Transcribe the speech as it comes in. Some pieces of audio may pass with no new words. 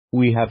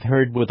We have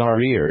heard with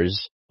our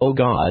ears, O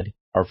God,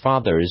 our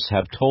fathers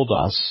have told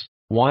us,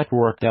 what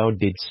work thou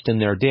didst in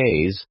their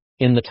days,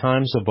 in the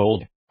times of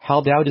old,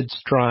 how thou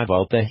didst drive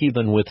out the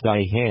heathen with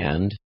thy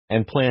hand,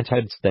 and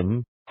plantedst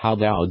them, how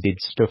thou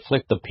didst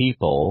afflict the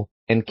people,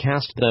 and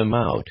cast them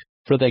out.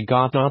 For they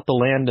got not the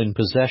land in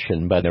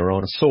possession by their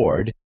own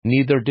sword,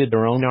 neither did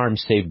their own arm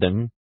save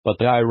them, but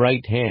thy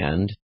right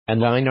hand,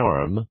 and thine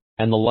arm,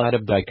 and the light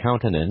of thy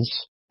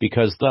countenance,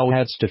 because thou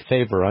hadst a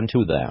favour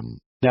unto them.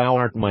 Thou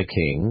art my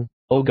King,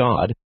 O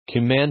God,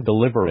 command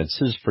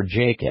deliverances for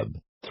Jacob.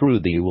 Through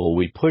thee will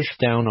we push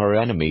down our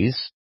enemies,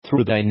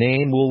 through thy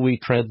name will we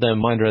tread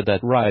them under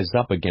that rise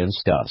up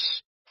against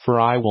us. For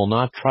I will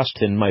not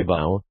trust in my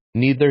bow,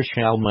 neither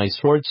shall my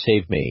sword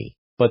save me.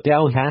 But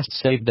thou hast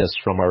saved us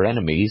from our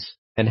enemies,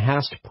 and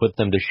hast put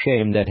them to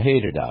shame that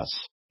hated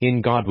us.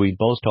 In God we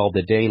boast all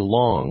the day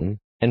long,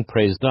 and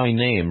praise thy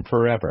name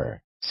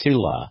forever.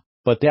 Selah.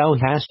 But thou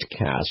hast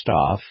cast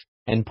off,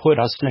 and put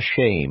us to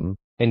shame,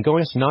 and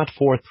goest not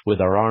forth with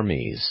our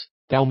armies.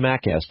 Thou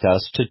makest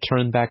us to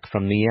turn back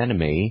from the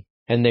enemy,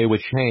 and they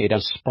which hate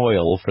us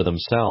spoil for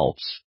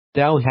themselves.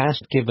 Thou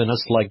hast given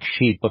us like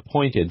sheep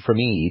appointed for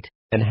meat,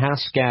 and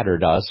hast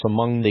scattered us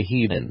among the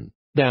heathen.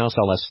 Thou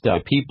sellest thy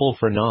people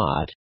for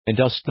naught, and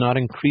dost not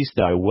increase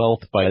thy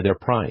wealth by their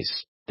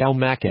price. Thou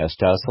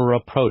makest us a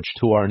reproach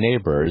to our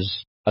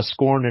neighbors, a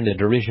scorn and a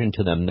derision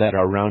to them that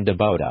are round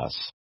about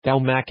us. Thou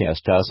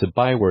makest us a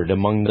byword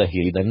among the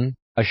heathen,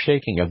 a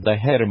shaking of the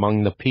head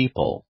among the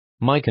people.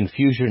 My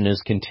confusion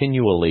is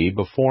continually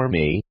before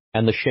me,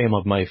 and the shame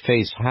of my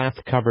face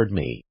hath covered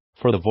me.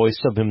 For the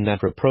voice of him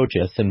that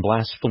reproacheth and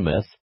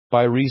blasphemeth,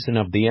 by reason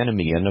of the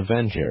enemy and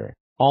avenger.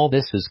 All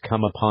this is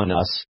come upon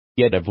us,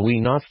 yet have we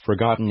not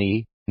forgotten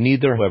thee,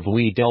 neither have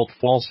we dealt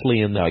falsely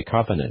in thy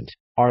covenant.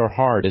 Our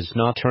heart is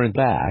not turned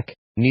back,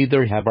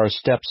 neither have our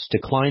steps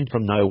declined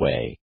from thy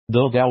way.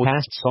 Though thou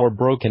hast sore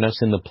broken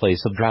us in the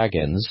place of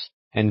dragons,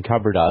 and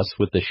covered us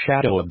with the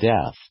shadow of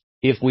death,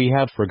 if we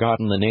have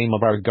forgotten the name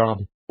of our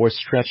God, or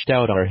stretched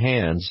out our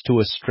hands to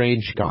a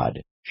strange God,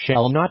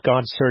 shall not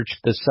God search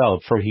this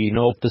out, for he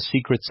knoweth the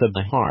secrets of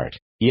the heart?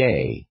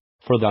 Yea,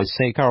 for thy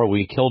sake are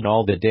we killed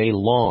all the day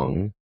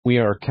long, we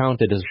are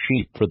counted as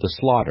sheep for the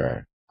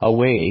slaughter.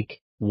 Awake,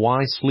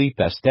 why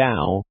sleepest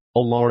thou, O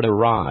Lord?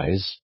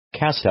 Arise,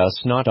 cast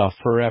us not off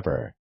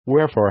forever.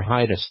 Wherefore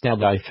hidest thou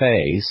thy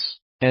face,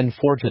 and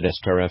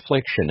forgettest our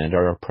affliction and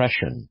our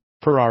oppression?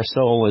 For our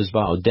soul is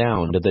bowed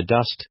down to the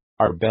dust,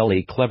 our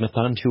belly cleaveth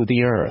unto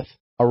the earth.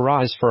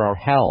 Arise for our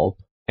help,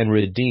 and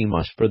redeem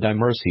us for thy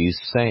mercy's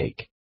sake.